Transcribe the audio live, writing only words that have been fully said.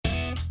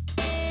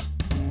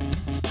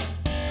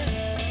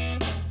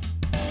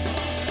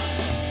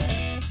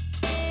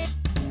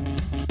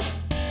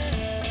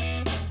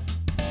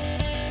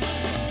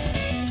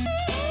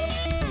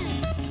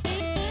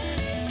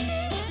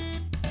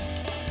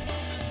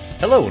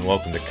Hello and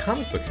welcome to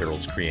Comic Book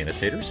Herald's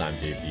Creanitators. I'm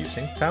Dave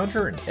Busing,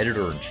 founder and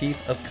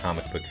editor-in-chief of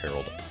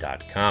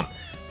comicbookherald.com.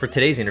 For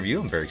today's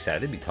interview, I'm very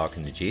excited to be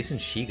talking to Jason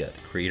Shiga,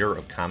 the creator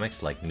of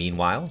comics like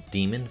Meanwhile,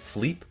 Demon,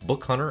 Fleep,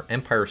 Book Hunter,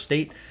 Empire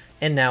State,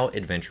 and now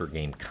Adventure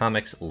Game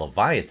Comics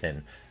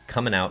Leviathan,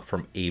 coming out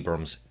from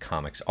Abrams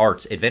Comics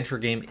Arts. Adventure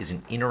Game is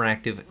an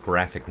interactive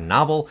graphic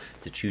novel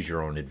to choose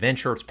your own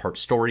adventure. It's part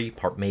story,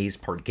 part maze,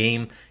 part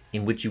game,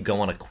 in which you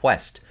go on a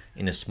quest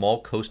in a small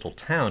coastal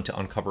town to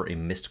uncover a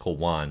mystical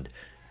wand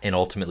and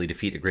ultimately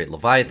defeat a great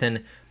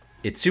Leviathan.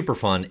 It's super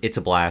fun. It's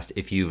a blast.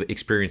 If you've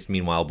experienced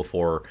Meanwhile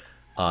before,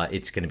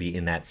 it's going to be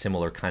in that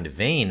similar kind of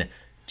vein.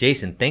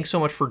 Jason, thanks so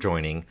much for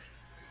joining.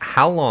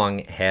 How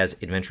long has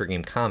Adventure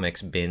Game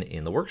Comics been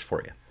in the works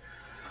for you?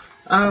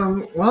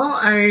 Well,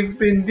 I've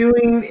been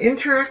doing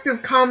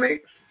interactive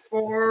comics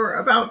for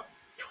about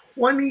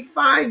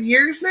 25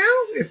 years now,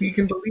 if you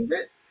can believe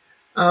it.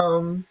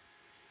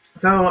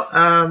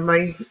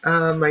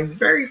 My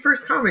very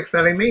first comics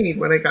that I made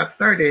when I got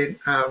started,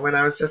 when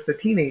I was just a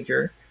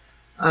teenager,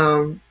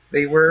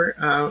 they were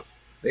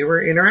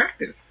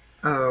interactive.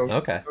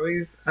 Okay.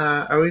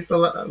 I always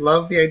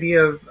loved the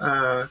idea of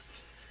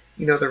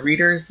the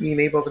readers being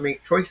able to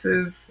make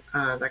choices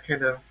that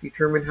kind of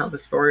determine how the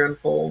story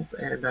unfolds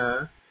and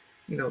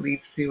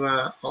leads to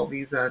all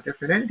these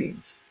different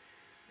endings.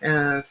 In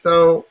a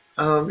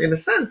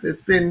sense,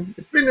 it's been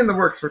in the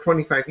works for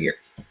 25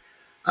 years.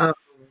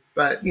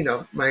 But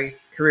my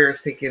career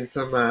has taken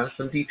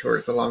some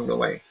detours along the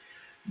way.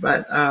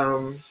 But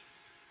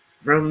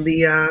from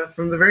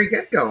the very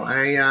get go,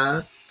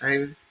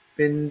 I've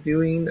been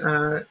doing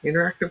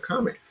interactive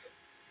comics.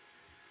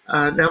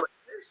 Now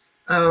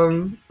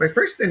my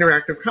first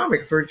interactive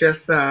comics were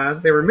just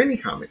they were mini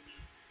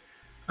comics,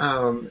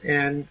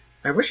 and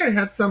I wish I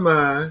had some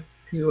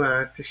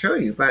to show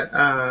you,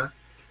 but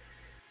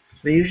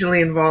they usually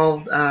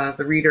involved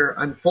the reader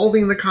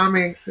unfolding the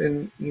comics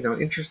in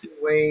interesting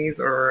ways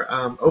or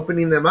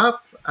opening them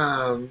up.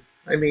 I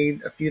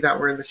made a few that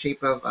were in the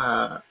shape of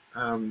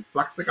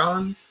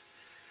flexagons,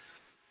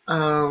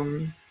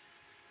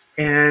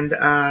 and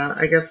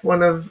I guess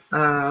one of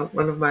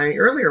my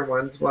earlier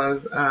ones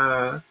was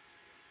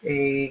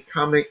a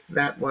comic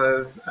that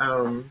was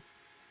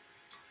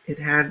it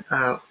had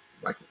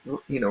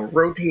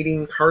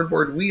rotating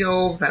cardboard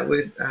wheels that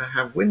would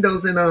have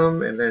windows in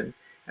them, and then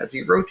as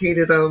you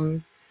rotated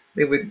them,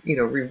 they would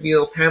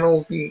reveal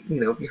panels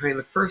behind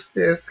the first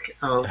disc.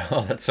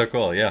 Oh, that's so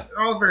cool. Yeah.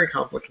 They're all very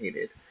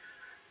complicated.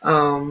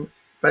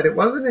 But it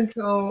wasn't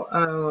until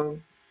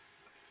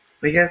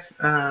I guess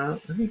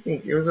let me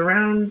think. It was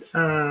around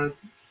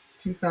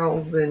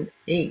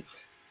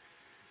 2008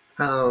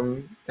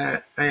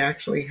 that I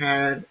actually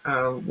had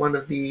one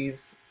of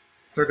these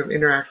sort of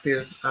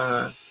interactive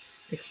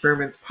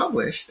experiments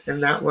published,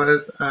 and that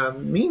was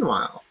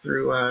Meanwhile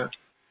through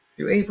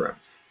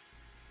Abrams.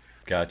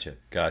 Gotcha.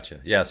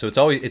 Yeah, so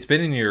it's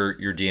been in your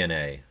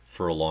DNA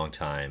for a long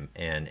time,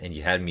 and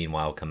you had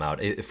Meanwhile come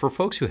out. For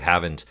folks who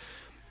haven't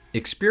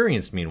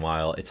experienced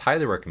Meanwhile, it's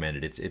highly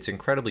recommended. It's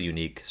incredibly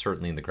unique,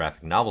 certainly in the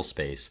graphic novel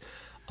space,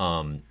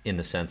 in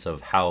the sense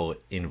of how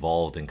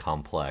involved and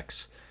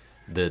complex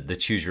the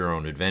choose your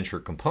own adventure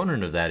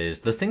component of that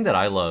is. The thing that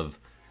I love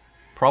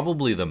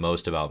probably the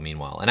most about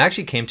Meanwhile, and I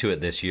actually came to it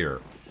this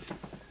year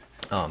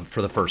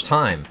for the first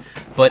time,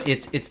 but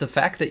it's the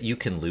fact that you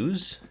can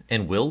lose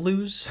and will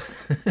lose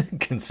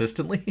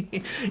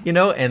consistently,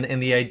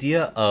 and the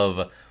idea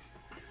of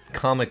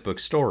comic book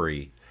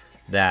story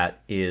that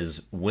is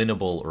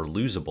winnable or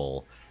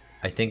losable,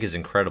 I think is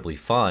incredibly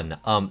fun.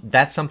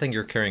 That's something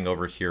you're carrying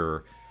over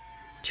here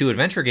to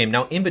Adventure Game.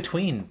 Now, in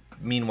between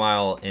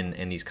Meanwhile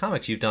in these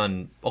comics, you've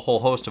done a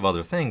whole host of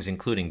other things,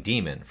 including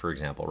Demon, for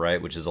example,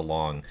 right? Which is a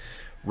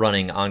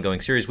long-running,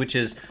 ongoing series, which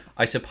is,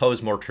 I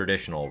suppose, more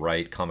traditional,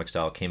 right? Comic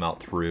style came out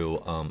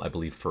through, I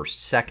believe,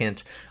 First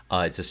Second.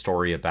 It's a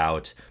story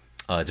about,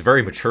 it's a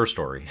very mature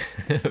story,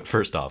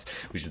 first off,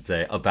 we should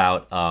say,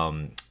 about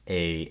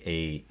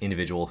a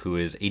individual who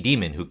is a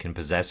demon who can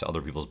possess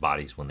other people's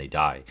bodies when they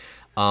die.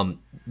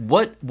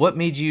 What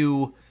made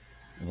you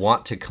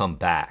want to come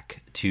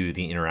back to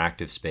the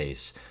interactive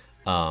space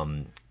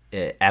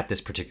at this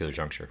particular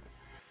juncture?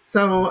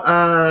 So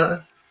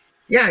I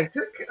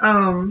took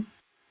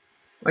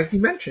like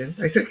you mentioned,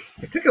 I took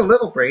a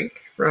little break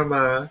from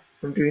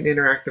doing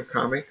interactive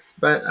comics,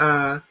 but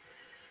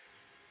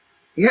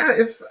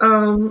if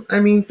I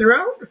mean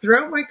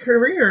throughout my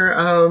career,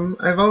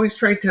 I've always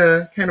tried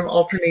to kind of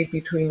alternate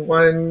between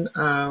one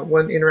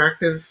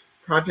interactive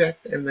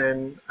project and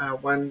then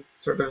one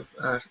sort of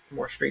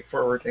more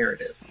straightforward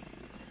narrative.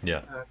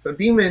 Yeah. So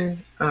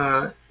Demon,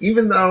 uh,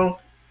 even though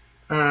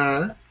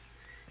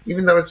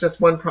it's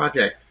just one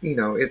project,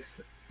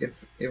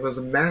 it was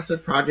a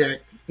massive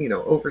project,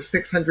 over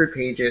 600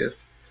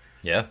 pages.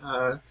 Yeah.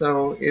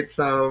 So it's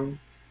in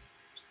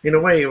a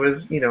way it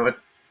was it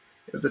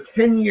was a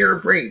 10-year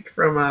break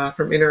from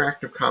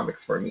interactive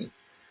comics for me.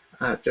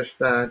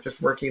 Just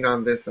working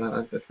on this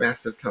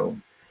massive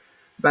tome.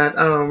 But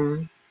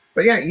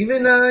yeah,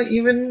 even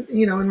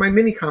in my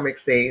mini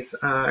comics days,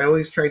 I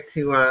always tried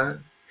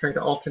try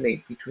to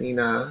alternate between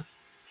the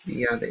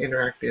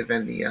interactive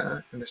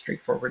and the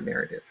straightforward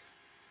narratives.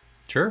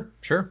 Sure,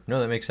 sure. No,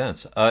 that makes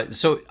sense.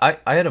 So I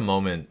had a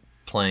moment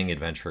playing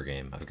adventure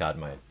game. I've got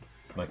my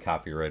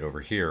copy right over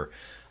here.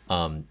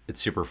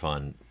 It's super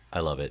fun. I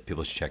love it.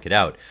 People should check it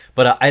out.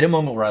 But I had a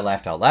moment where I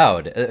laughed out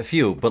loud. A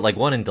few, but like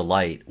one in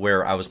Delight,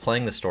 where I was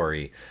playing the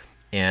story,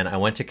 and I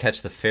went to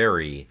catch the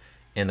ferry,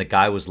 and the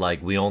guy was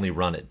like, "We only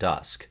run at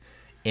dusk."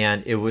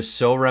 And it was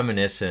so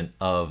reminiscent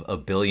of a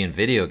billion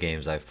video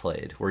games I've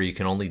played where you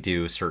can only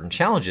do certain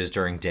challenges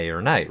during day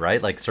or night,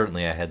 right? Like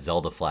certainly I had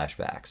Zelda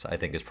flashbacks. I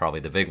think is probably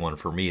the big one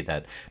for me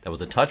that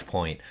was a touch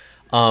point.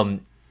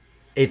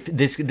 If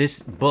this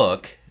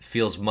book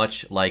feels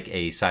much like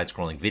a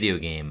side-scrolling video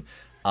game,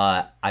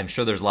 I'm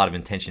sure there's a lot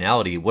of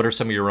intentionality. What are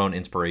some of your own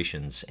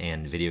inspirations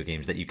and video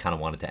games that you kind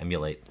of wanted to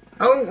emulate?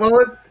 Oh well,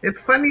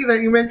 it's funny that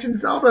you mentioned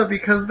Zelda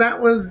because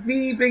that was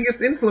the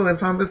biggest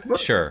influence on this book.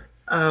 Sure.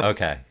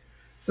 Okay.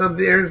 So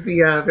there's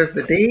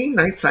the day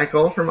night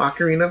cycle from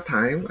Ocarina of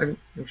Time.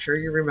 I'm sure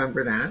you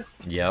remember that.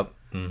 Yep.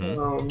 Hmm.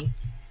 Um,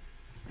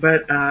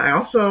 but I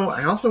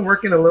also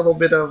work in a little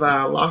bit of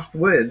Lost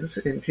Woods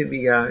into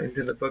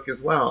the book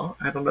as well.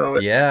 I don't know.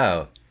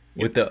 Yeah.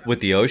 With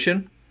the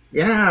ocean?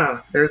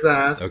 Yeah, there's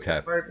a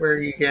Okay. part where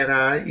you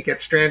get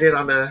stranded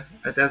on a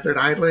desert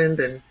island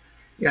and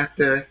you have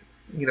to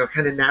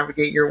kind of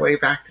navigate your way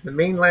back to the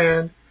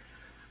mainland.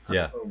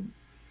 Yeah. Um,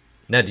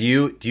 Now, do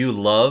you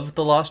love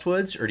the Lost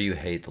Woods or do you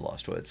hate the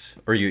Lost Woods?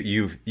 Or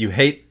you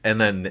hate and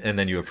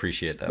then you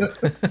appreciate them?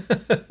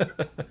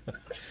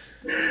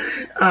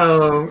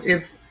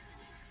 it's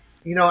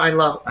I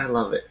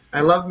love it.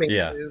 I love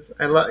Yeah. mazes.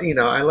 I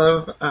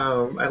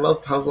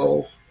love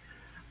puzzles.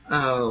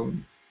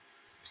 Um,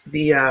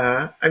 the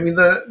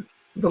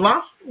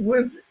Lost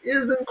Woods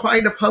isn't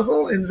quite a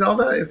puzzle in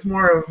Zelda. It's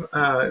more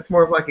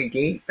of like a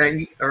gate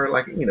or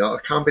like a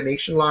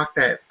combination lock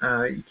that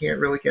you can't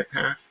really get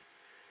past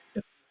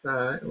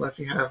unless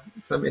you have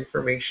some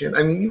information.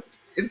 I mean,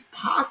 it's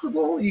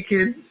possible you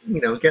could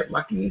get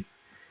lucky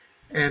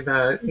and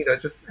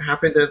just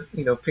happen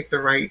to pick the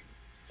right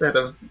set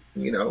of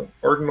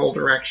ordinal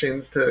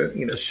directions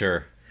to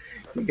Sure.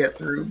 to get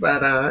through.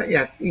 But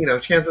yeah,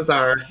 chances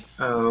are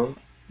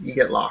you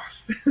get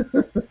lost.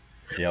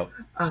 Yep.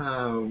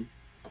 um,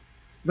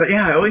 but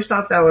yeah, I always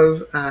thought that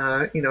was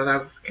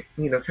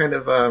kind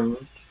of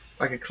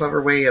like a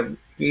clever way of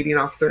gating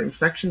off certain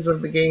sections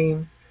of the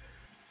game.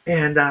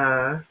 And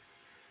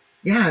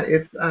yeah,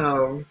 it's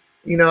I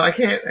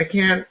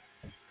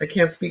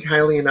can't speak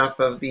highly enough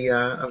of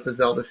the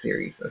Zelda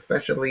series,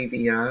 especially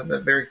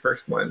the very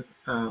first one,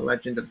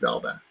 Legend of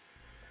Zelda.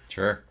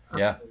 Sure.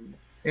 Yeah.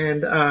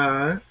 And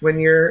when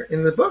you're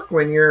in the book,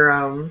 when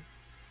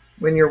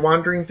you're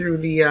wandering through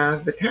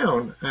the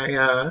town,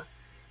 I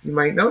you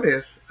might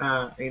notice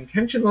I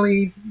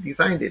intentionally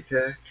designed it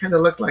to kind of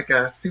look like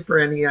a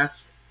Super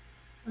NES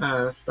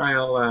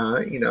style,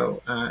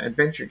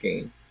 adventure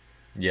game.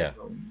 Yeah.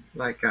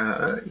 Like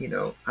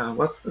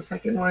what's the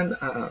second one?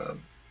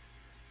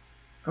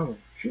 Oh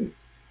shoot,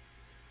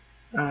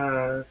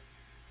 uh,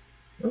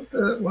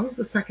 what was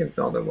the second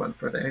Zelda one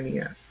for the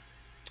NES?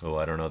 Oh,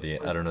 I don't know the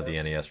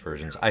NES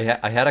versions. I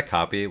had a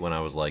copy when I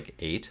was like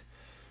 8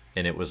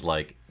 and it was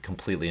like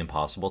completely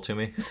impossible to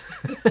me.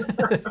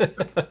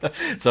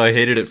 So I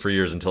hated it for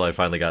years until I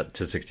finally got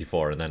to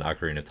 64 and then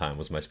Ocarina of Time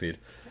was my speed.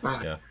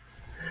 Ah, Yeah.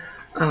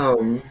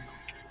 um,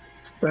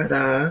 but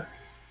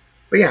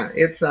yeah,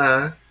 it's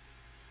I'm,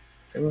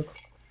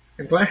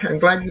 I'm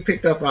glad you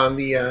picked up on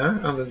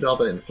the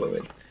Zelda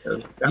influence.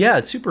 'Cause Yeah,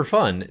 it's super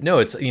fun. No,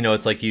 it's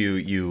like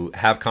you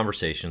have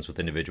conversations with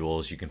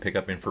individuals. You can pick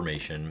up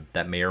information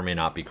that may or may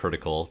not be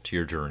critical to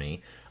your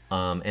journey,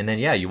 and then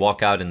yeah, you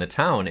walk out in the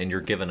town and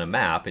you're given a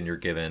map and you're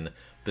given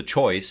the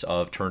choice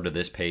of turn to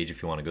this page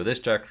if you want to go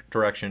this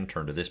direction,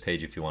 turn to this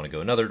page if you want to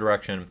go another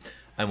direction.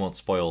 I won't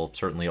spoil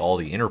certainly all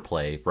the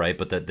interplay, right?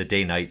 But the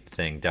day night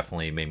thing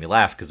definitely made me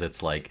laugh because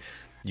it's like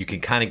you can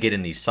kind of get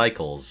in these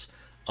cycles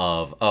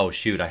of oh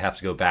shoot, I have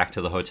to go back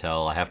to the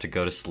hotel, I have to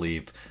go to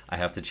sleep, I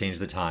have to change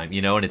the time,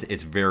 and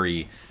it's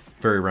very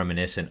very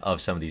reminiscent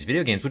of some of these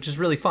video games, which is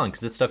really fun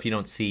because it's stuff you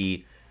don't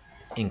see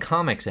in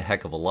comics a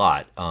heck of a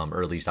lot,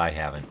 or at least I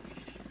haven't.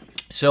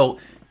 So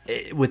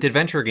with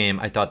adventure game,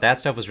 I thought that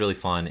stuff was really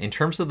fun. In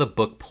terms of the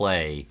book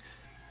play,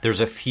 there's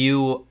a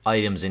few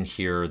items in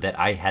here that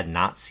I had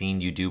not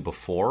seen you do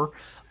before.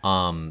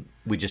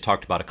 We just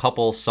talked about a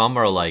couple. Some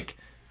are like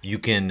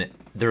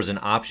there's an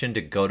option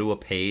to go to a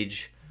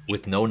page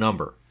with no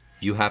number.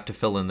 You have to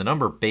fill in the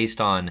number based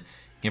on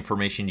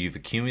information you've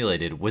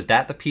accumulated. Was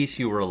that the piece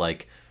you were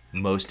like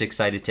most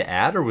excited to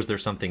add, or was there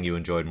something you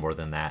enjoyed more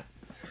than that?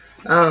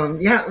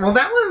 yeah, well,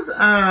 that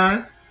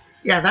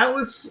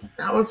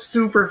was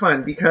super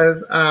fun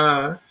because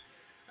I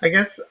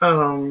guess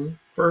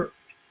for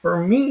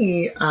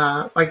me,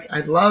 like I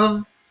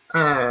love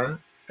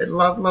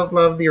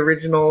the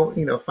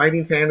original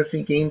fighting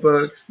fantasy game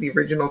books, the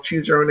original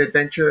Choose Your Own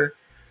Adventure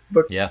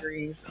book Yeah.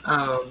 series.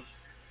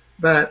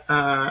 But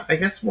I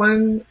guess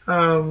one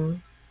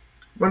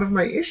of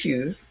my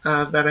issues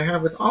that I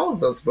have with all of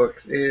those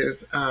books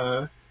is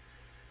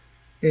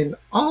in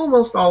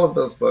almost all of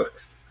those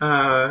books,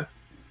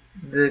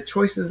 the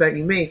choices that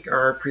you make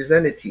are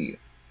presented to you.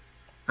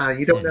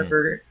 You don't Hmm.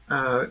 ever,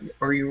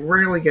 or you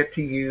rarely get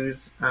to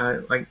use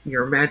like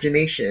your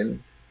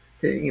imagination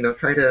to,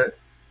 try to,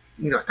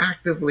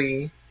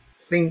 actively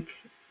think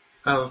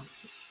of,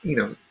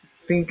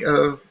 think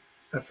of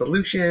a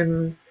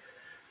solution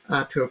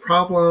to a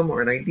problem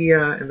or an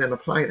idea and then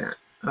apply that.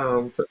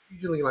 So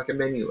usually like a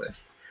menu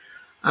list.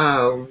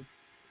 Um,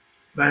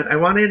 but I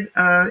wanted,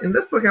 in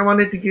this book, I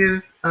wanted to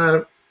give,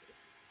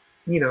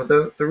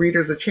 the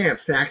readers a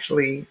chance to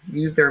actually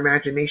use their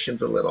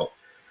imaginations a little.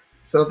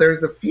 So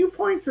there's a few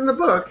points in the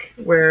book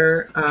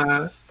where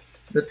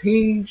the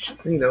page,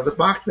 the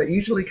box that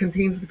usually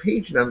contains the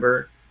page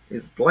number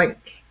is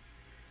blank,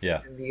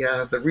 Yeah. and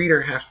the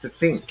reader has to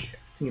think,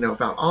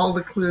 about all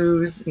the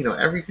clues,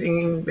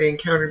 everything they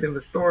encountered in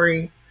the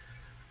story,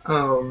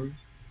 um,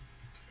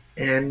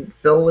 and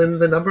fill in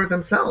the number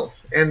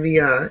themselves. And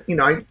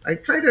I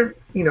try to,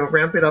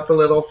 ramp it up a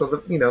little so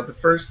that, the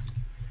first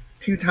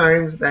two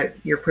times that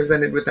you're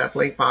presented with that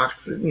blank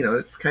box,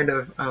 it's kind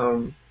of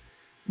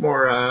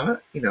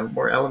more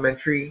more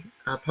elementary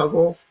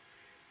puzzles.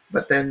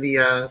 But then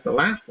the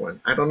last one,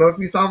 I don't know if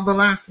you solved the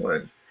last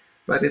one,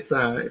 but it's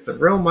a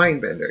real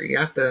mind bender. You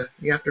have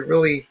to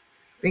really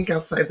think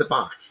outside the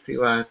box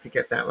to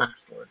get that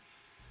last one.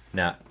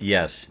 Now,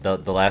 yes, the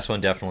last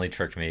one definitely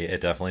tricked me.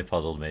 It definitely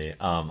puzzled me.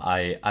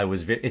 I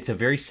was it's a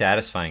very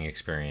satisfying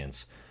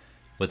experience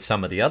with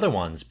some of the other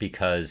ones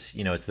because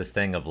it's this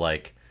thing of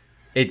like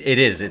it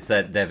is it's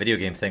that video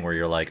game thing where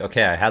you're like,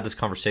 okay, I had this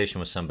conversation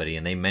with somebody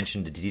and they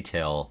mentioned a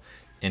detail,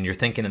 and you're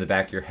thinking in the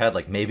back of your head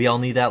like maybe I'll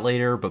need that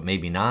later, but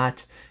maybe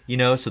not.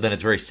 So then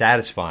it's very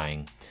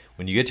satisfying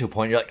when you get to a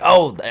point you're like,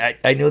 oh,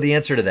 I know the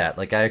answer to that.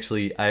 Like I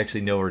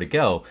actually know where to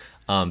go.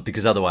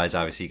 Because otherwise,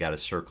 obviously, you got to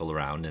circle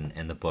around,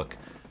 and the book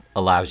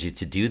allows you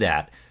to do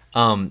that.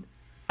 Um,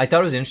 I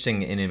thought it was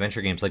interesting in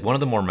adventure games. Like one of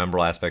the more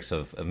memorable aspects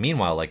of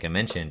Meanwhile, like I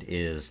mentioned,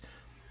 is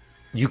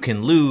you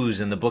can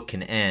lose and the book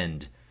can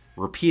end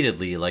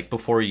repeatedly, like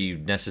before you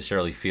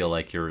necessarily feel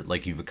like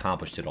you've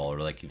accomplished it all or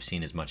like you've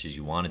seen as much as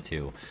you wanted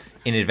to.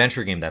 In an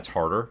adventure game, that's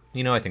harder.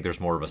 I think there's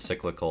more of a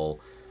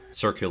cyclical,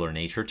 circular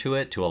nature to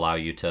it to allow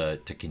you to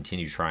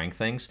continue trying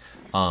things.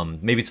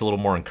 Maybe it's a little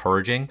more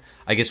encouraging.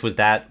 I guess was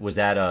that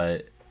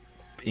a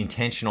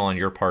intentional on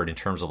your part in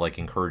terms of like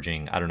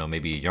encouraging, I don't know,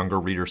 maybe a younger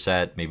reader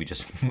set, maybe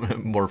just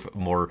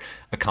more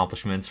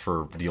accomplishments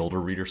for the older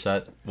reader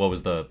set? What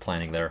was the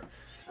planning there?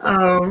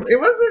 It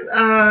wasn't.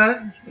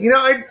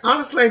 I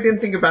honestly I didn't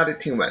think about it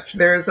too much.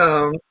 There's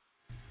I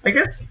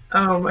guess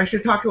I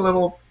should talk a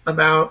little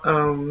about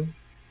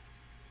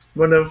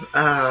one of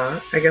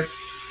I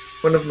guess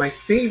one of my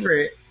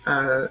favorite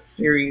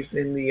series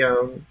in the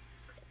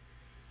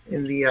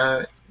in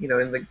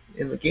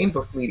the game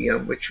book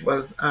medium, which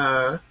was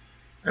I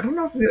don't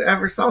know if you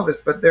ever saw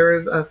this, but there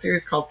is a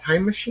series called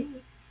Time Machine.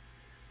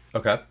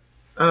 Okay.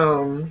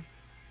 Um,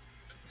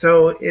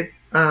 so it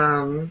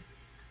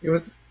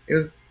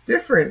was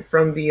different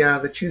from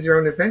the Choose Your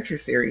Own Adventure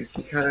series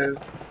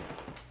because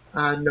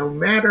no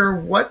matter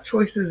what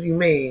choices you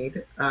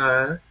made,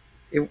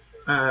 you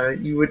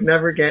would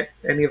never get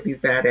any of these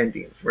bad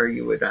endings where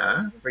you would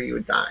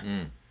die.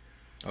 Mm,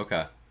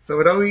 okay. So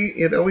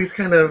it always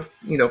kind of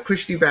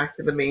pushed you back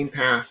to the main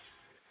path.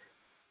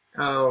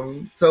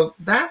 So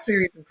that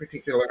series in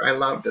particular, I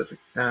loved as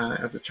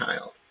a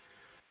child.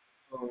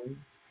 Um,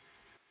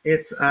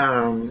 it's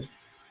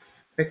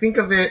I think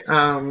of it.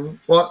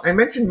 Well, I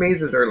mentioned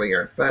mazes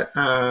earlier, but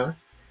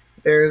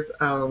there's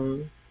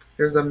um,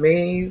 there's a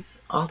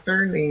maze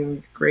author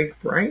named Greg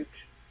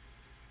Bright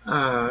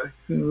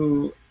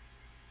who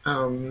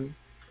um,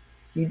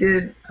 he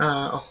did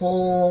a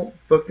whole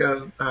book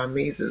of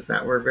mazes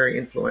that were very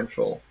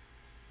influential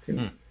to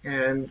me, Hmm.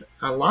 and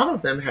a lot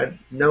of them had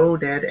no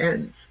dead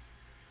ends.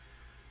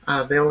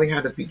 They only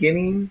had a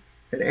beginning,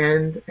 an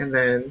end, and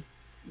then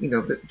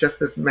just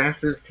this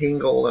massive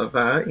tangle of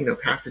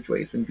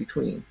passageways in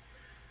between.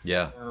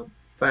 Yeah.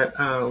 But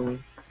I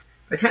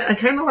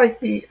kind of like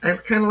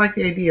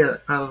the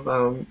idea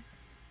of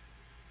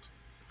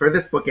for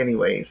this book,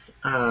 anyways.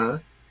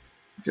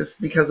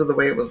 Just because of the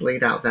way it was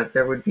laid out, that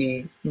there would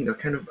be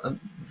kind of a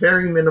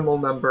very minimal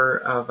number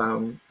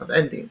of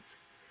endings.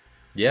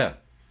 Yeah.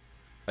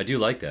 I do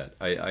like that.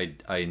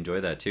 I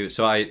enjoy that too.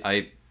 So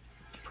I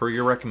per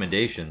your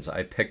recommendations,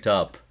 I picked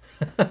up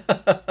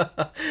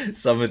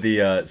some of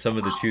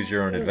the choose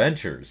your own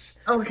adventures.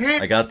 Okay.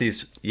 I got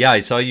these. Yeah, I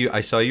saw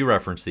you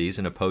reference these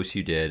in a post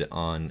you did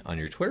on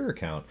your Twitter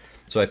account.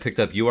 So I picked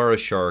up "You Are a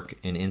Shark"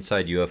 and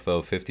 "Inside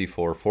UFO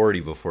 5440"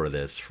 before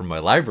this from my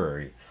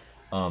library.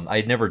 I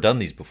had never done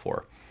these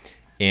before,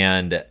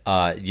 and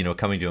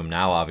coming to them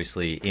now,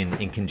 obviously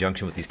in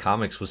conjunction with these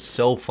comics, was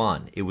so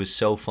fun. It was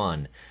so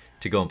fun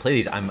to go and play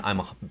these. I'm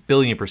a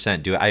billion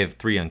percent do. I have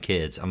three young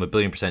kids. I'm a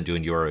billion percent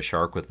doing "You Are a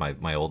Shark" with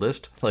my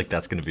oldest. Like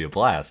that's going to be a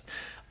blast.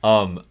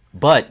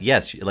 But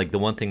yes, like the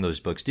one thing those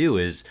books do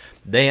is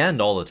they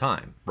end all the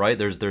time, right?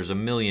 There's a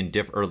million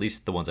different, or at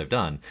least the ones I've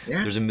done.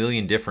 Yeah. There's a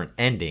million different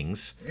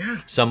endings, Yeah.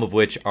 some of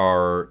which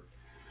are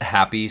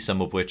happy,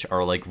 some of which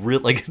are like real.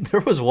 Like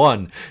there was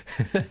one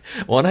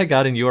I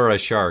got in You Are a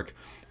Shark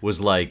was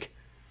like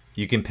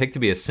you can pick to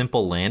be a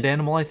simple land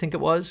animal, I think it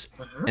was,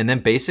 and then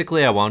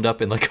basically I wound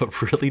up in like a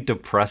really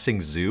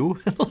depressing zoo.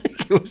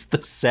 Like it was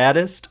the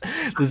saddest,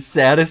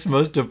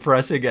 most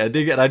depressing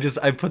ending, and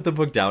I put the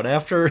book down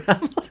after. And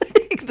I'm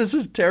like, this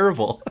is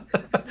terrible.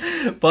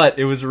 But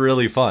it was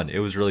really fun. It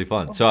was really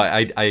fun. So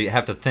I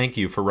have to thank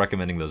you for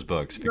recommending those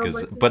books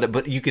because but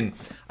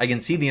I can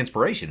see the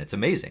inspiration. It's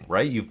amazing,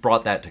 right? You've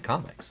brought that to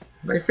comics.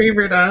 My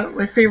favorite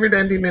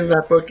ending in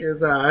that book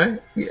is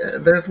yeah,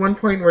 there's one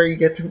point where you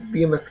get to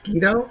be a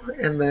mosquito,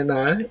 and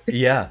then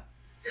Yeah.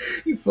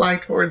 you fly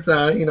towards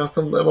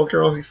some little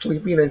girl who's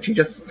sleeping, and she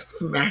just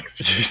smacks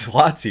you. She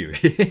swats you.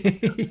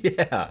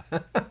 Yeah.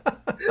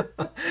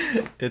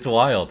 It's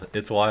wild.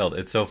 It's wild.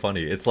 It's so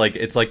funny. It's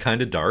like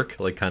kind of dark,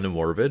 like kind of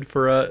morbid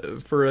for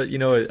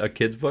a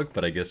kid's book,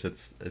 but I guess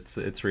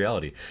it's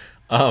reality.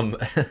 Um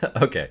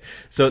okay.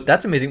 So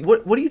that's amazing.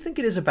 What do you think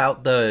it is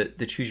about the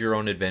choose your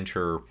own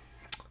adventure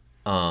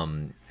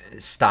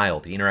style,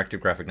 the interactive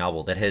graphic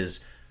novel that has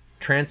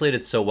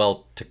translated so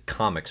well to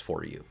comics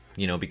for you?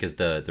 Because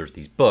there's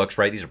these books,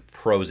 right? These are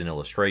prose and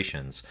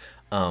illustrations.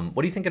 What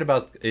do you think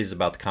is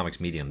about the comics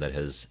medium that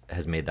has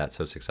made that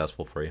so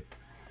successful for you?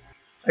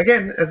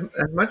 Again, as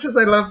much as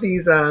I love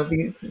these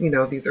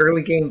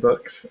early game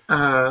books,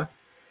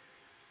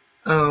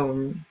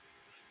 um,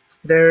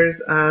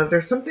 there's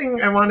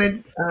something I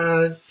wanted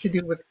to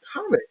do with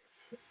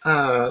comics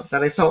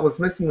that I felt was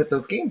missing with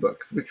those game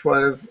books, which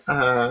was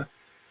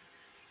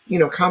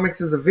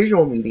comics is a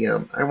visual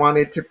medium. I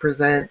wanted to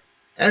present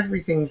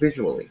everything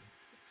visually.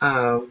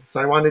 So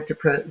I wanted to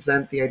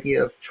present the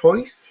idea of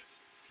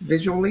choice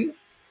visually.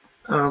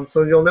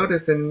 So you'll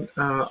notice in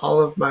all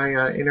of my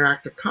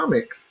interactive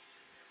comics,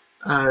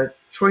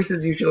 choice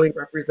is usually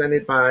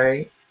represented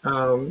by,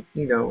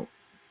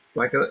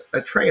 like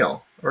a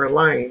trail or a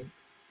line,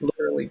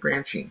 literally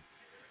branching,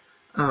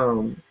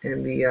 and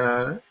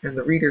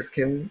the readers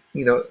can,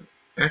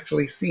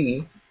 actually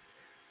see,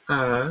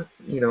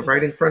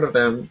 right in front of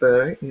them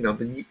the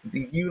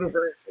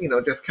universe,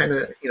 just kind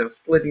of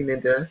splitting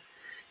into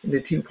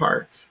two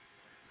parts.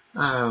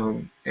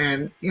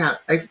 And yeah,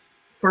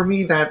 for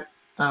me that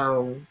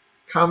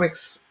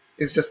comics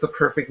is just the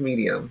perfect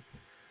medium,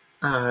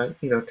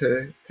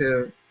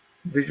 to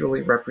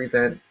visually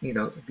represent,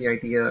 the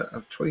idea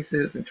of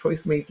choices and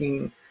choice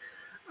making,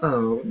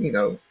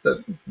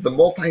 the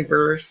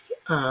multiverse,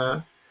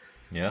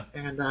 Yeah.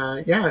 and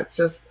yeah, it's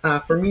just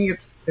for me,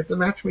 it's a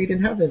match made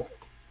in heaven.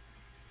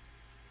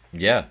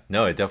 Yeah,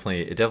 no, it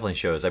definitely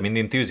shows. I mean, the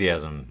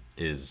enthusiasm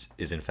is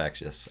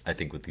infectious, I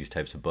think, with these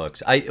types of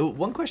books. I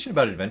One question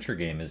about Adventure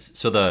Game is,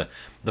 so the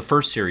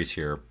first series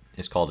here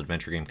is called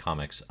Adventure Game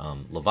Comics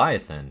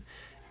Leviathan,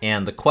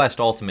 and the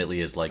quest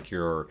ultimately is like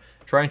you're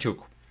trying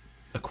to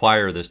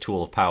acquire this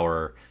tool of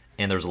power,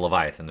 and there's a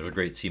Leviathan. There's a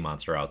great sea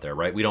monster out there,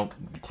 right? We don't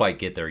quite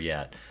get there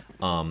yet.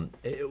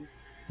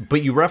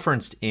 But you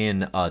referenced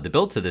in the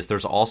build to this,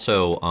 there's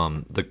also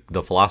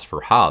the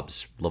philosopher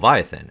Hobbes,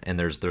 Leviathan, and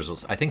there's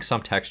I think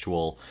some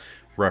textual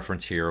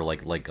reference here,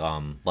 like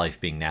life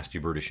being nasty,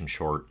 brutish, and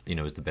short.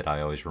 Is the bit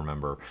I always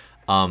remember.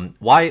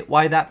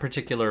 Why that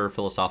particular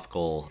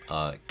philosophical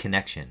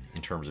connection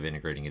in terms of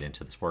integrating it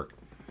into this work?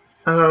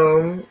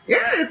 Yeah,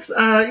 it's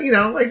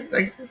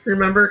I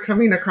remember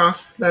coming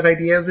across that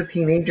idea as a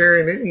teenager,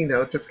 and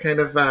it, just kind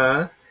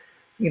of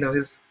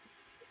his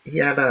he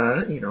had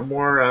a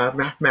more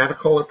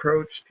mathematical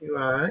approach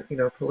to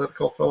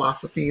political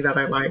philosophy that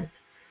I liked,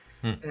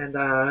 Hmm. and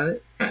I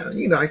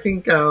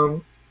think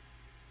I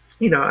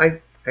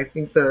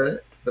think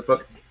the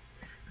book.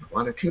 I don't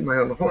want to toot my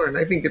own horn.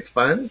 I think it's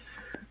fun,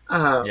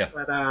 Yeah,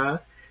 but I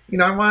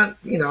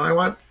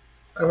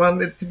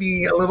want it to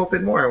be a little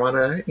bit more. I want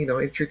to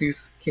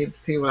introduce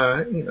kids to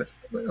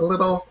just a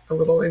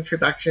little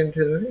introduction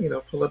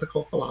to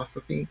political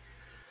philosophy.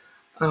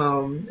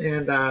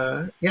 And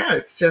yeah,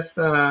 it's just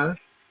I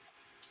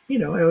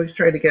always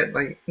try to get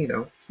like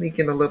sneak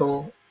in a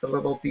little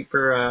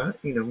deeper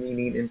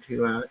meaning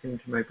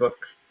into my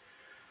books.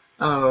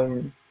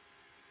 Um,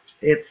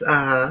 it's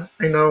I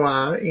know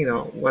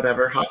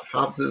whatever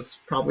Hobbes is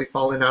probably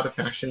fallen out of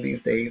fashion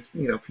these days.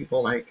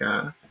 People like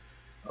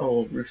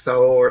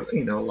Rousseau or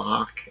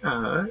Locke,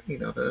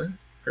 the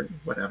or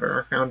whatever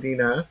our founding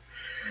or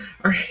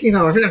our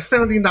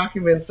founding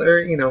documents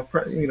are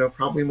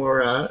probably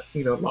more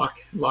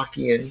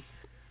Lockean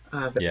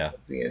than yeah.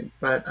 Hobbesian.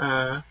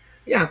 But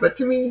yeah, but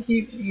to me,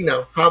 he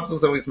Hobbes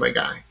was always my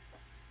guy.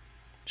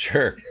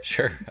 Sure,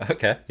 sure.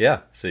 Okay,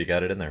 yeah. So you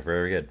got it in there.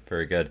 Very good,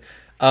 very good.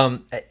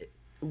 Um, eh,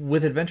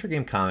 with adventure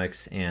game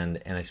comics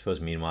and I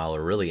suppose meanwhile,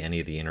 or really any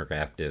of the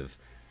interactive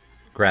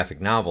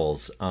graphic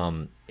novels,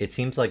 it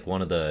seems like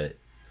one of the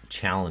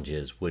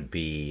challenges would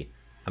be,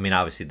 I mean,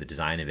 obviously the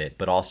design of it,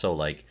 but also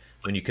like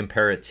when you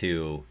compare it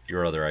to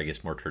your other, I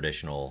guess, more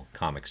traditional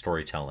comic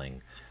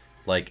storytelling,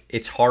 like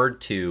it's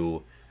hard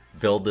to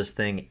build this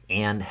thing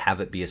and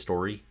have it be a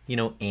story,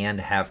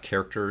 and have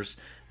characters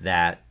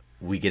that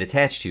we get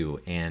attached to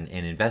and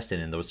invest in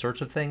and those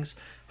sorts of things.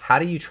 How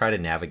do you try to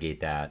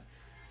navigate that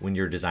when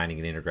you're designing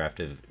an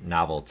interactive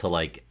novel to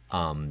like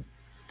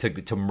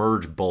to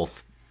merge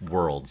both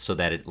worlds so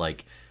that it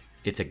like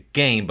it's a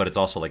game but it's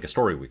also like a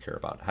story we care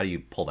about? How do you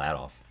pull that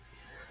off?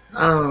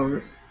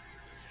 Um,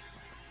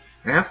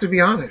 I have to be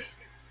honest.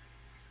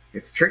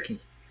 It's tricky.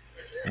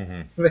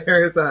 Hmm.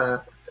 There's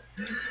a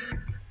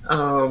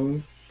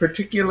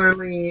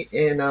particularly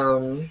in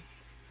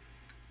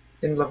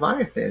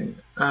Leviathan.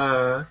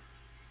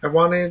 I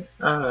wanted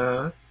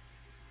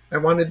I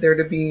wanted there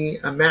to be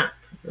a map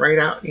right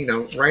out,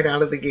 right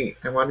out of the gate.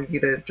 I wanted you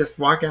to just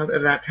walk out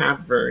of that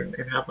tavern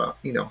and have a,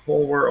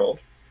 whole world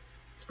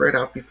spread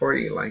out before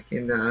you, like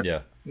in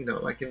Yeah.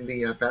 like in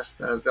the best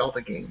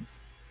Zelda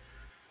games.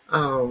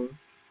 Um,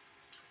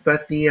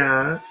 but the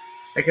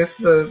I guess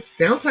the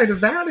downside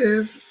of that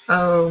is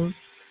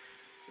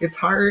it's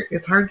hard.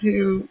 It's hard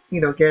to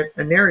get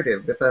a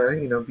narrative with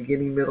a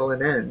beginning, middle,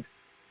 and end.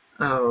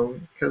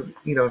 Because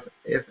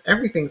if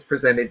everything's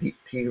presented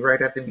to you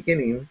right at the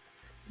beginning,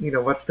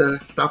 what's to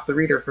stop the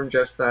reader from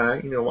just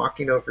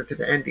walking over to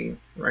the ending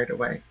right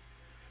away?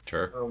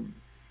 Sure. Um,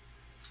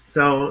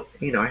 so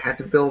I had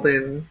to build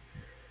in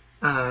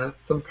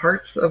some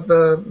parts of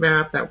the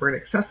map that weren't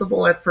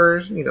accessible at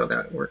first,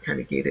 that were kind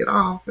of gated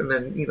off, and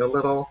then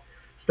little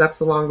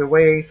steps along the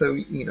way, so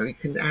you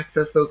can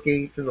access those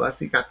gates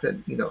unless you got to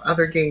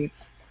other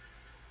gates.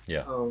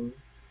 Yeah. Um,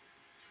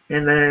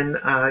 and then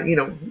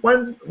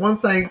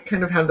once I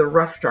kind of had the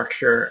rough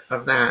structure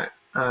of that,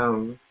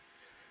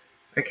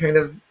 I kind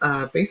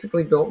of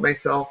basically built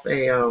myself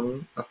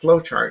a flow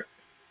chart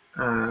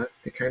to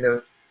kind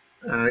of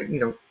you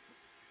know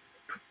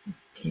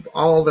keep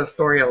all the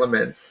story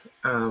elements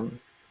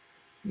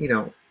you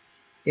know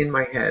in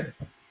my head,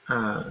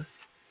 uh,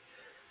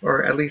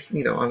 or at least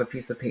on a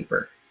piece of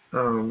paper.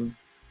 Um,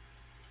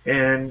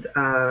 and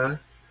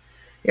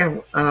yeah,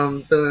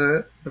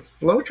 the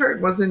flow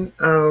chart wasn't.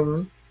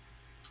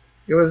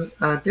 It was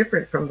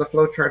different from the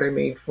flow chart I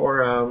made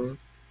for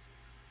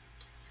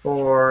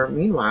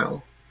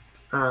Meanwhile,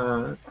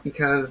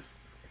 because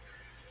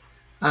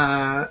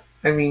I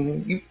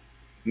mean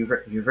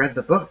you've read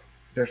the book.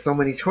 There's so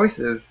many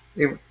choices.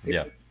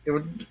 Yeah. It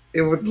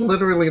would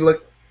literally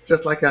look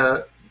just like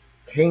a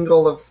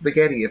tangle of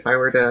spaghetti if I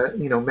were to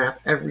map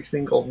every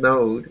single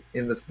node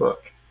in this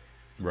book.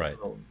 Right.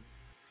 Um,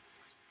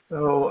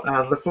 so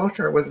the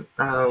flowchart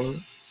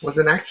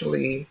wasn't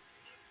actually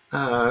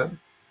uh,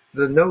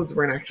 the nodes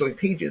weren't actually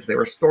pages; they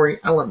were story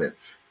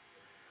elements.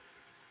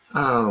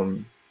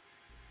 Um,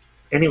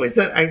 anyways,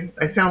 I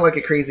sound like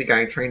a crazy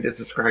guy trying to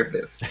describe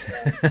this.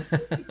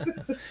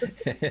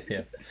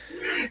 Yeah.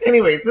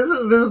 Anyways, this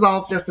is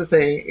all just to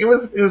say it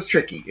was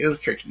tricky. It was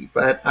tricky,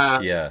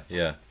 Yeah.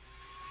 Yeah.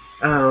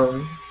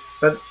 um,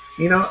 but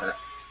you know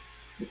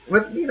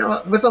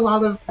with a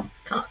lot of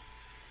co-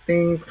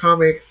 things,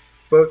 comics,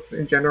 books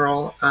in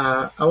general,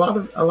 a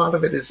lot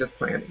of it is just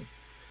planning.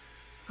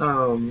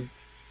 Um,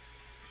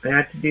 I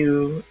had to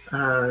do,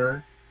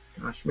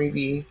 gosh,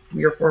 maybe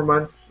 3 or 4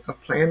 months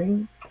of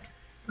planning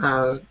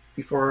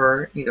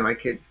before I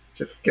could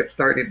just get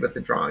started with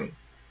the drawing.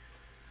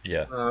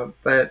 Yeah. Uh,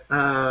 but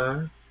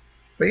uh,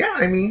 but yeah,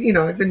 I mean,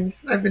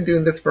 I've been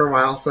doing this for a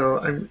while, so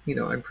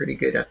I'm pretty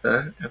good at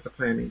the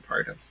planning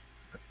part of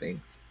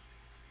things.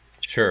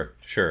 Sure,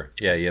 sure.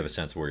 Yeah, you have a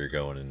sense of where you're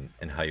going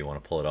and how you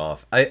want to pull it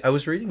off. I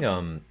was reading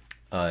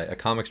a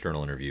comics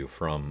journal interview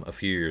from a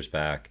few years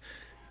back,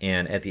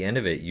 and at the end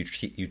of it, you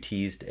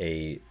teased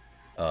a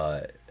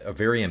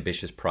very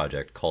ambitious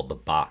project called the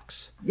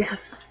Box.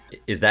 Yes,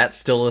 Is that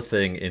still a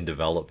thing in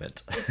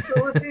development? it's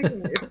still a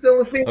thing. It's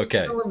still a thing in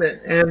Okay. development,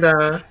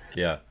 and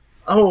Yeah.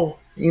 oh,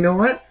 you know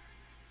what?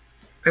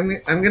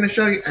 I'm gonna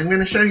show you. I'm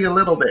gonna show you a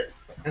little bit.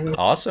 I'm,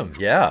 Awesome.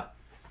 Yeah.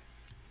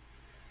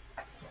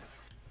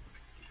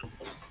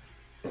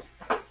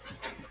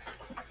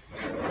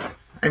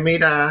 I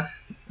made I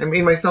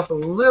made myself a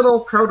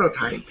little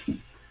prototype.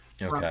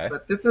 Okay.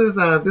 But this is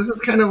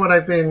kind of what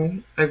I've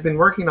been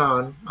working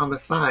on the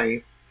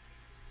side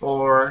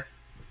for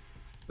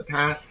the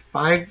past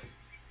 5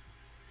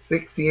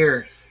 6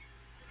 years.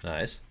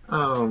 Nice.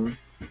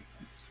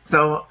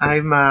 So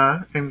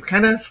I'm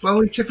kind of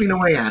slowly chipping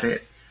away at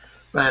it,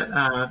 but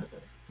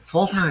this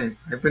whole time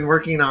I've been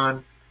working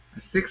on a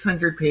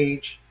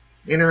 600-page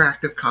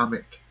interactive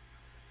comic.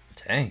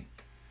 Dang.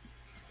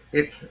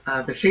 It's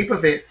the shape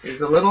of it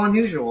is a little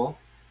unusual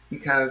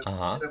because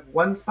Uh-huh. instead of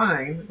one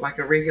spine like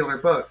a regular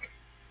book,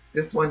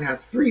 this one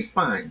has three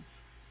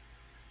spines.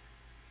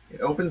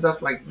 It opens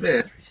up like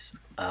this.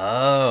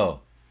 Oh.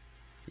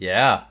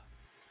 Yeah.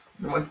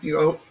 And once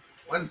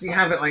you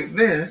have it like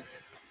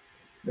this,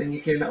 then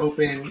you can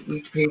open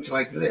each page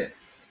like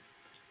this.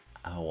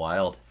 Oh,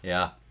 wild.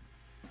 Yeah.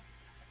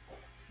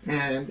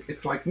 And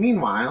it's like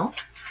Meanwhile,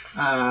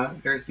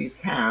 there's these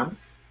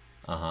tabs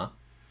Uh-huh.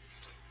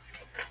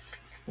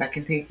 that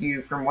can take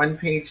you from one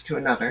page to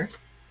another.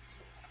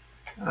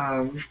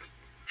 Um,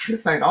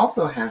 this side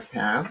also has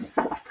tabs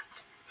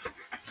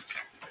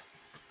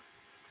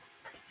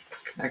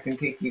that can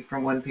take you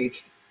from one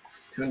page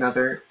to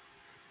another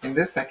in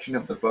this section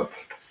of the book.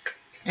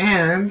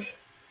 And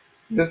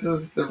this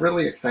is the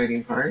really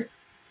exciting part.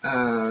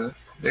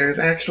 there's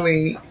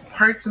actually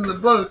parts in the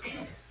book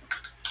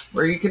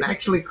where you can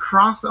actually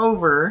cross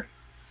over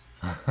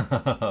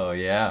Oh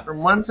yeah. from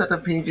one set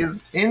of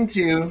pages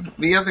into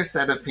the other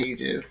set of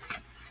pages.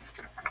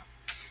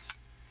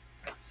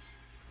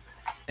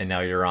 And now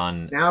you're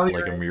on Now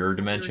like a mirror you're in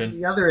dimension.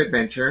 the other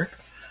adventure.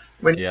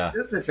 When you're Yeah. in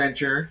this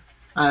adventure,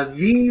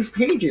 these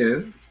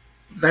pages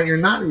that you're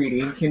not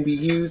reading can be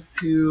used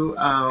to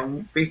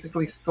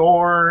basically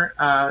store,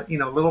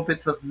 little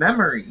bits of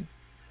memory.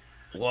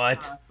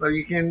 What?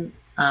 You can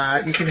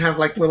have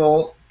like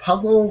little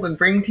puzzles and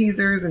brain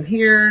teasers in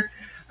here.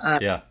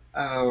 Yeah.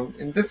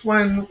 In this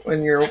one,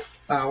 when you're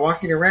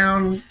walking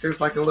around, there's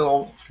like a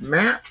little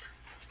map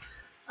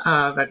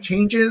that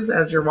changes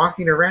as you're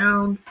walking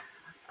around.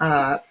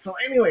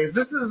 Anyways,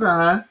 This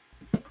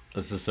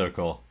is so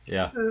cool.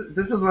 Yeah.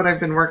 this is what I've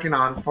been working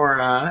on for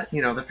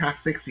the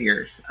past 6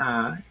 years.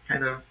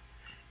 Kind of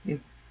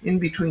in, in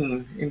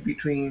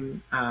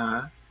between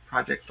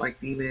projects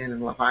like Demon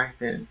and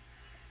Leviathan,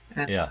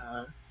 and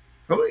Yeah.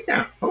 oh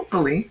yeah,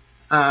 hopefully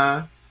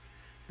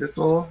this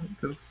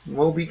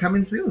will be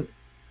coming soon.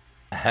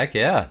 Heck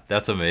yeah.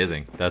 That's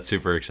amazing. That's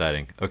super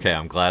exciting. Okay,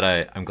 I'm glad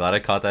I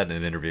caught that in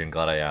an interview and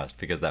glad I asked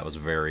because that was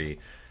very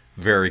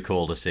very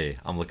cool to see.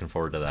 I'm looking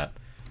forward to that.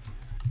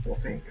 Well,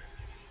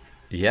 thanks.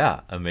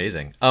 Yeah,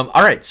 amazing. All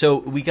right, so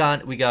we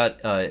got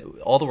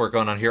all the work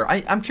going on here.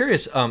 I'm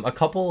curious. A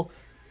couple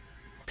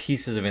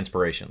pieces of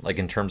inspiration, like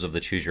in terms of the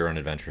choose your own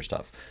adventure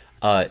stuff.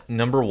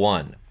 Number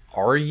one,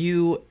 are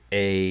you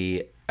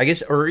I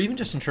guess, or even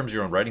just in terms of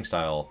your own writing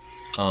style,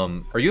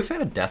 are you a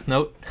fan of Death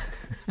Note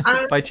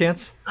I, by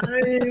chance?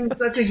 I'm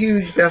such a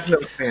huge Death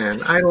Note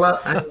fan. I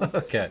love.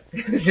 Okay.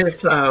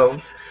 It's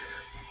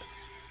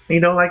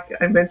like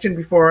I mentioned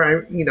before,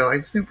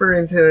 I'm super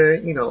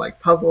into like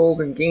puzzles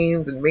and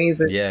games and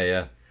mazes.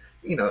 Yeah,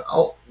 yeah,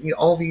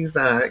 All these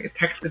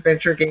text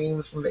adventure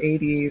games from the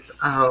 '80s.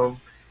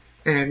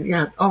 And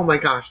yeah, oh my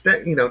gosh,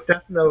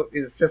 Death Note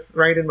is just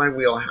right in my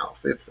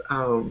wheelhouse. It's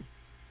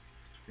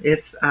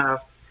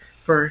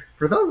for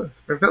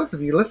those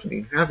of you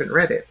listening who haven't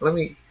read it, let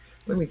me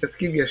just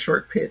give you a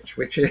short pitch,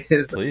 which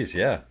is please,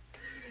 yeah.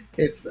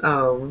 it's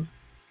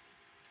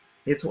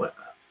it's what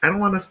I don't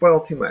want to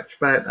spoil too much,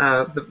 but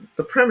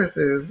the premise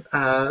is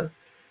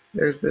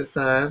there's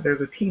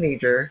a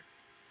teenager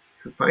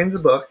who finds a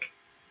book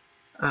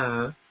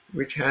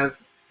which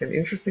has an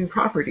interesting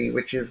property,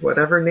 which is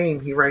whatever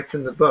name he writes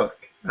in the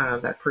book,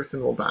 that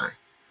person will die.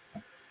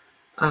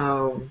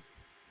 Um,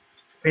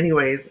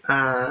 anyways,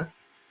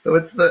 so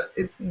it's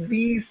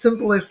the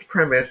simplest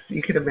premise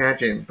you could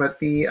imagine, but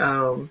the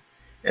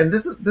and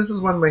this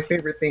is one of my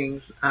favorite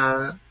things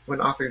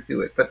when authors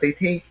do it. But they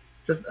take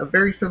just a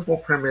very simple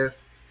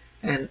premise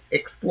and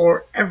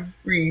explore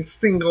every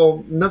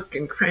single nook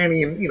and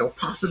cranny and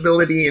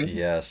possibility and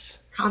Yes.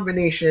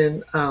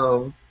 combination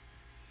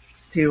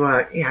to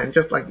and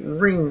just like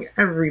wring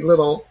every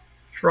little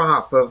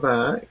drop of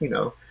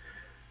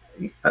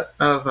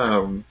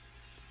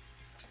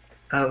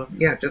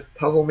just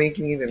puzzle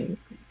making and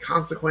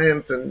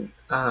consequence and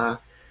out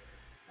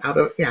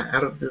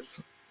of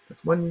this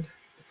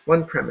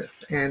one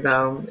premise. And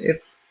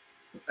it's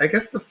I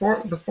guess the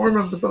form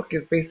of the book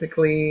is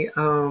basically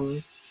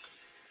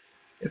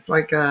it's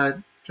like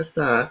just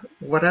a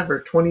whatever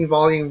 20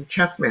 volume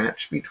chess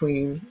match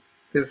between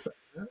this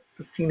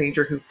this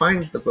teenager who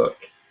finds the book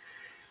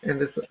and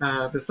this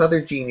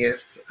other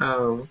genius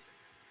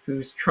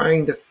who's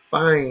trying to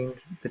find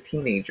the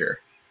teenager.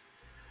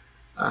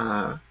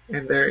 And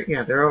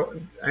they're all,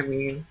 I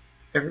mean,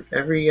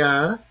 every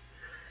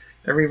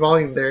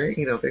volume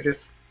they're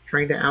just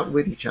trying to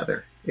outwit each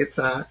other. It's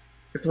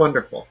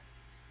wonderful.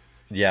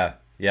 Yeah,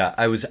 yeah.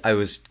 I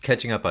was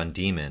catching up on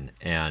Demon,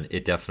 and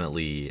it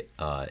definitely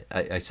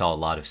I saw a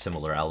lot of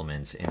similar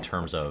elements in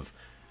terms of,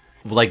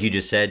 like you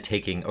just said,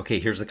 taking okay,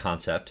 here's the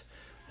concept,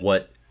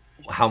 what,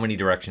 how many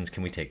directions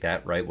can we take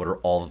that, right? What are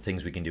all the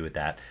things we can do with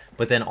that?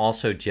 But then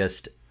also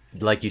just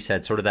like you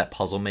said, sort of that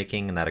puzzle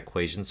making and that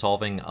equation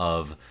solving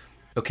of,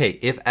 okay,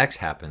 if X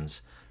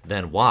happens,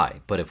 then Y.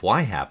 But if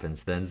Y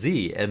happens, then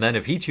Z. And then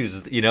if he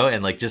chooses,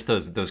 and like just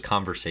those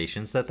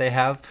conversations that they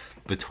have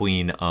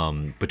between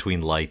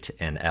Light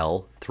and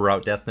L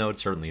throughout Death Note,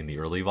 certainly in the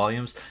early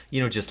volumes,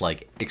 just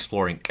like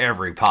exploring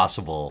every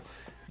possible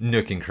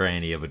nook and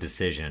cranny of a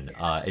decision.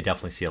 I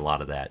definitely see a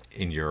lot of that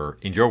in your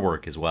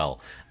work as well,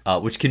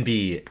 which can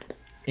be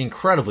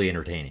incredibly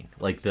entertaining.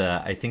 Like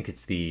I think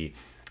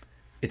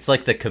it's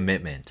like the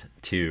commitment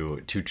to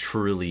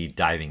truly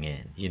diving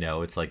in.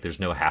 It's like there's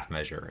no half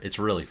measure. It's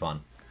really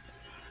fun.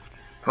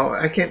 Oh,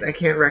 I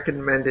can't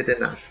recommend it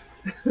enough.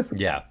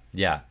 Yeah,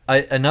 yeah.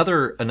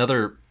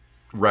 Another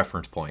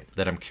reference point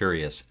that I'm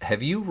curious.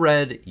 Have you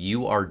read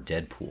You Are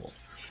Deadpool?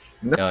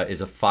 No,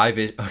 Is a five.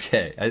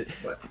 Okay.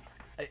 but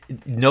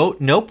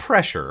No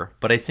pressure,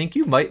 but I think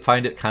you might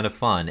find it kind of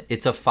fun.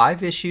 It's a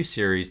 5-issue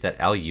series that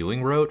Al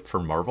Ewing wrote for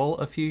Marvel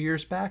a few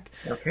years back,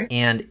 okay.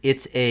 and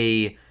it's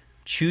a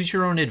choose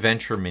your own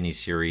adventure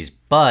miniseries,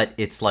 but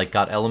it's like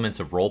got elements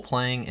of role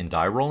playing and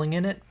die rolling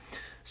in it.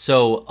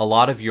 So a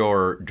lot of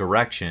your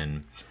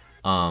direction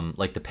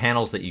like the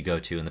panels that you go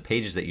to and the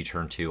pages that you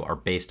turn to are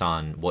based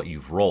on what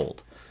you've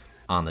rolled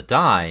on the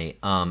die.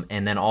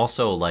 And then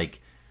also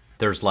like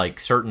there's like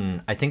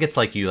certain, I think it's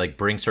like you like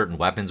bring certain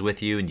weapons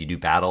with you and you do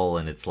battle,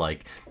 and it's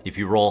like if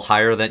you roll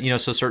higher than,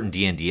 so certain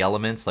D&D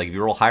elements, like if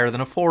you roll higher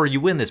than a 4, you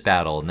win this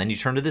battle, and then you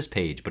turn to this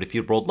page. But if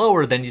you rolled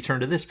lower, then you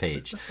turn to this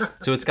page.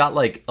 So it's got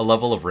like a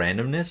level of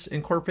randomness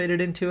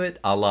incorporated into it,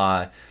 a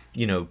la,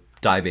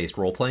 die-based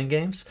role-playing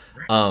games.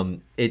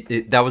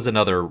 That was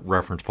another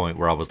reference point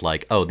where I was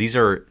like, oh, these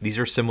are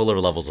similar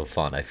levels of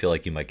fun. I feel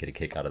like you might get a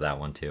kick out of that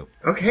one too.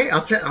 Okay,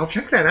 I'll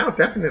check that out,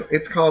 definitely.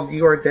 It's called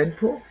You Are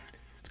Deadpool?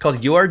 It's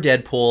called You Are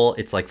Deadpool.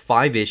 It's like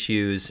 5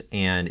 issues,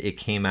 and it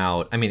came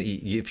out, I mean,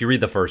 if you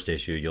read the first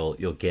issue,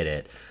 you'll get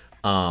it.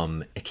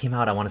 It came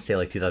out, I want to say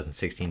like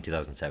 2016,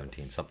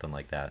 2017, something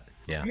like that.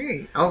 Yeah.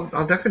 Hey,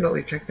 I'll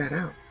definitely check that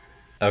out.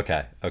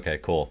 Okay,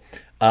 cool.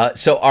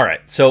 So, all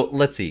right. So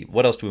let's see.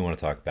 What else do we want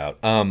to talk about?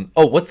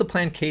 What's the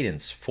planned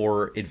cadence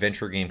for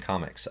Adventure Game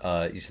Comics?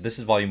 You said this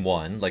is volume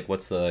 1. Like,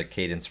 what's the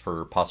cadence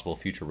for possible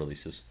future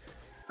releases?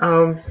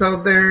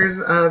 So there's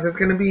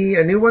going to be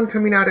a new one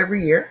coming out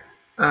every year.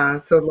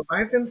 So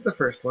Leviathan's the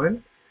first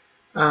one.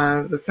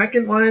 The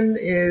second one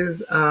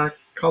is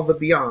called The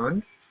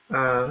Beyond.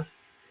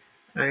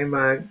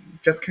 I'm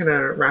just kind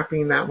of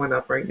wrapping that one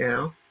up right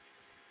now.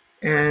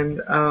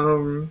 And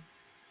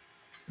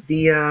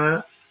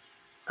the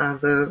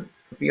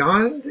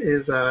Beyond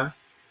is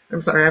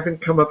I'm sorry, I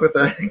haven't come up with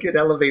a good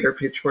elevator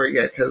pitch for it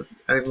yet because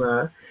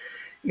I'm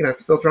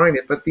still drawing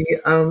it. But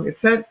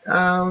it's set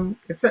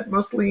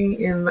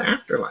mostly in the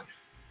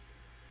afterlife.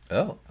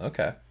 Oh,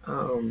 okay.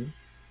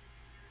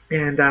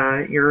 And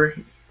you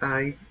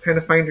kind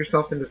of find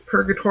yourself in this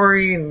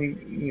purgatory,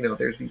 and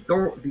there's these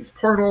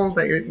portals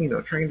that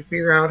you're trying to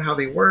figure out how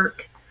they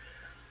work.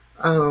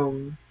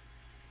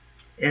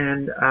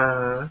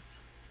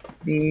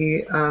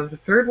 The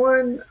third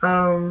one,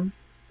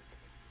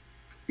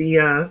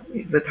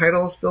 the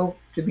title is still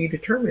to be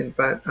determined,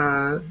 but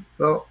the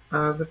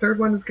third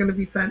one is going to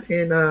be set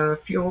in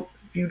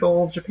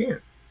feudal Japan.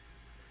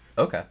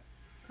 Okay.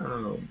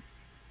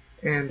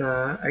 And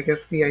I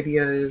guess the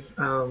idea is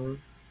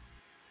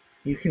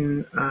you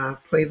can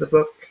play the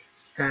book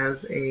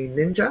as a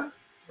ninja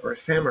or a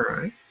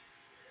samurai.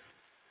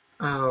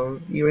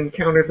 You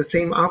encounter the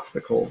same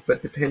obstacles,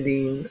 but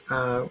depending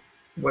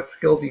what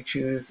skills you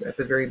choose at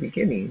the very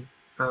beginning,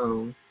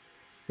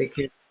 they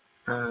can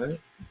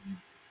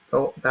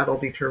that'll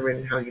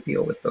determine how you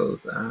deal with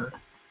those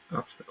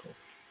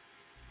obstacles.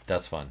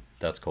 That's fun.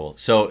 That's cool.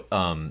 So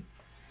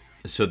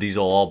so these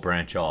will all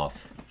branch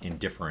off in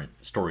different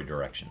story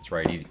directions,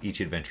 right? Each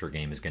adventure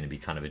game is going to be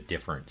kind of a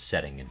different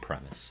setting and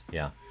premise.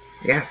 Yeah.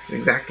 Yes,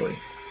 exactly.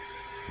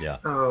 Yeah.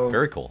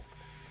 Very cool.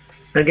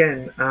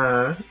 Again,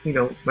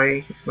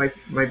 my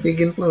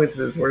big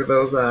influences were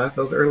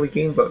those early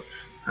game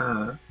books.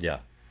 Yeah.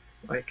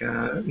 Like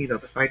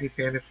the Fighting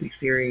Fantasy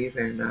series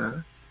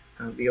and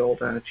the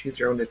old Choose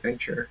Your Own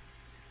Adventure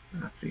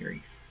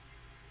series.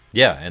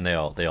 Yeah, and they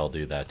all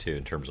do that too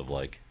in terms of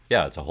like,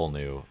 yeah, it's a whole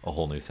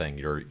new thing.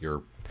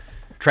 You're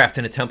trapped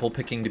in a temple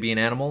picking to be an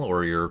animal,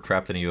 or you're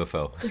trapped in a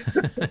UFO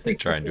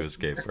trying to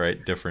escape,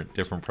 right?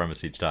 Different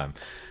premise each time.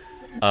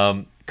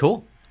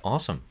 Cool.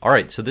 Awesome. All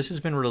right, so this has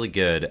been really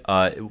good.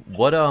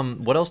 What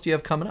else do you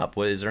have coming up?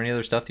 Is there any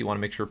other stuff that you want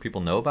to make sure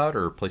people know about,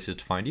 or places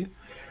to find you?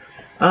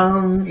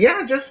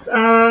 Just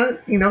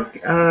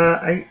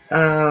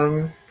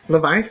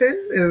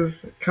Leviathan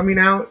is coming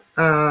out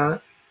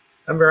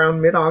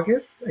around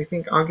mid-August. I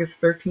think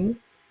August 13th,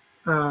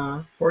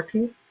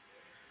 14th.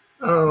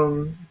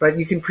 But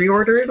you can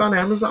pre-order it on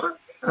Amazon.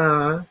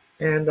 But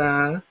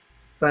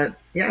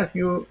yeah, if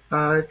you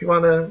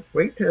want to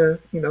wait to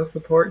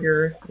support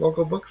your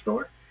local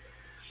bookstore,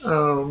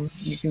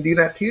 you can do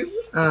that too.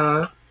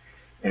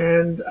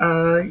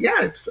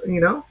 It's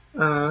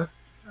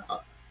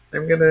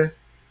I'm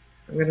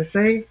gonna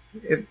say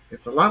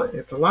it's a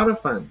lot of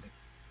fun.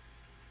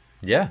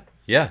 Yeah,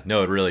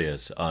 no, it really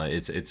is.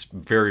 It's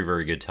very,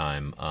 very good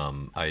time.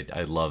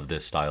 I love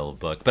this style of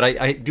book, but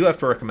I do have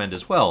to recommend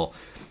as well.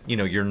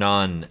 Your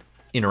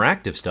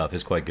non-interactive stuff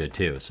is quite good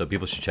too. So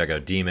people should check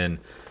out Demon,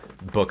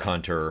 Book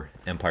Hunter,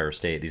 Empire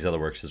State, these other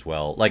works as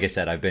well. Like I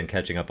said, I've been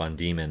catching up on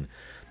Demon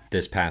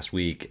this past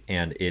week,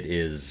 and it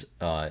is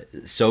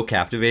so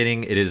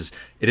captivating. It is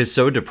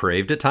so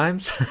depraved at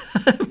times.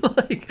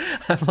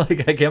 I'm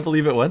like, I can't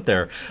believe it went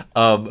there.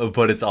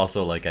 But it's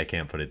also like I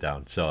can't put it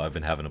down. So I've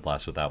been having a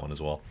blast with that one as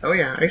well. Oh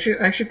yeah, I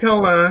should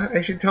tell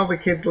the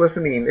kids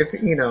listening, if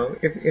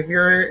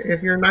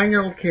you're a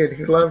 9-year-old kid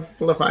who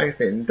loves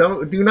Leviathan,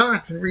 do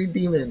not read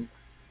Demon.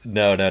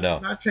 No. Do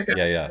not check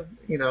out,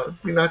 do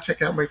not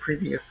check out my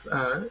previous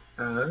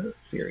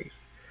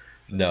series.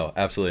 No,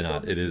 absolutely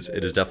not. It is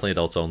definitely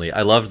adults only.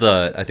 I love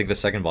I think the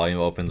second volume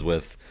opens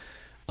with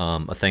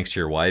a thanks to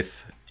your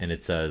wife, and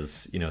it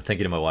says, thank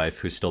you to my wife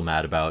who's still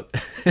mad about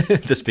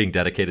this being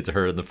dedicated to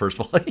her in the first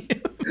volume,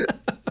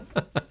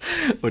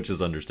 which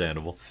is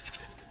understandable.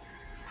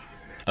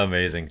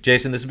 Amazing.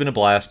 Jason, this has been a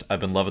blast.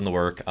 I've been loving the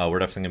work. We're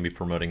definitely going to be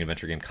promoting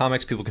Adventure Game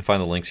Comics. People can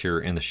find the links here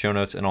in the show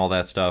notes and all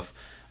that stuff.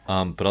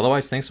 But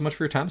otherwise, thanks so much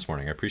for your time this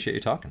morning. I appreciate you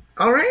talking.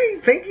 All right.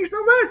 Thank you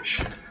so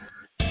much.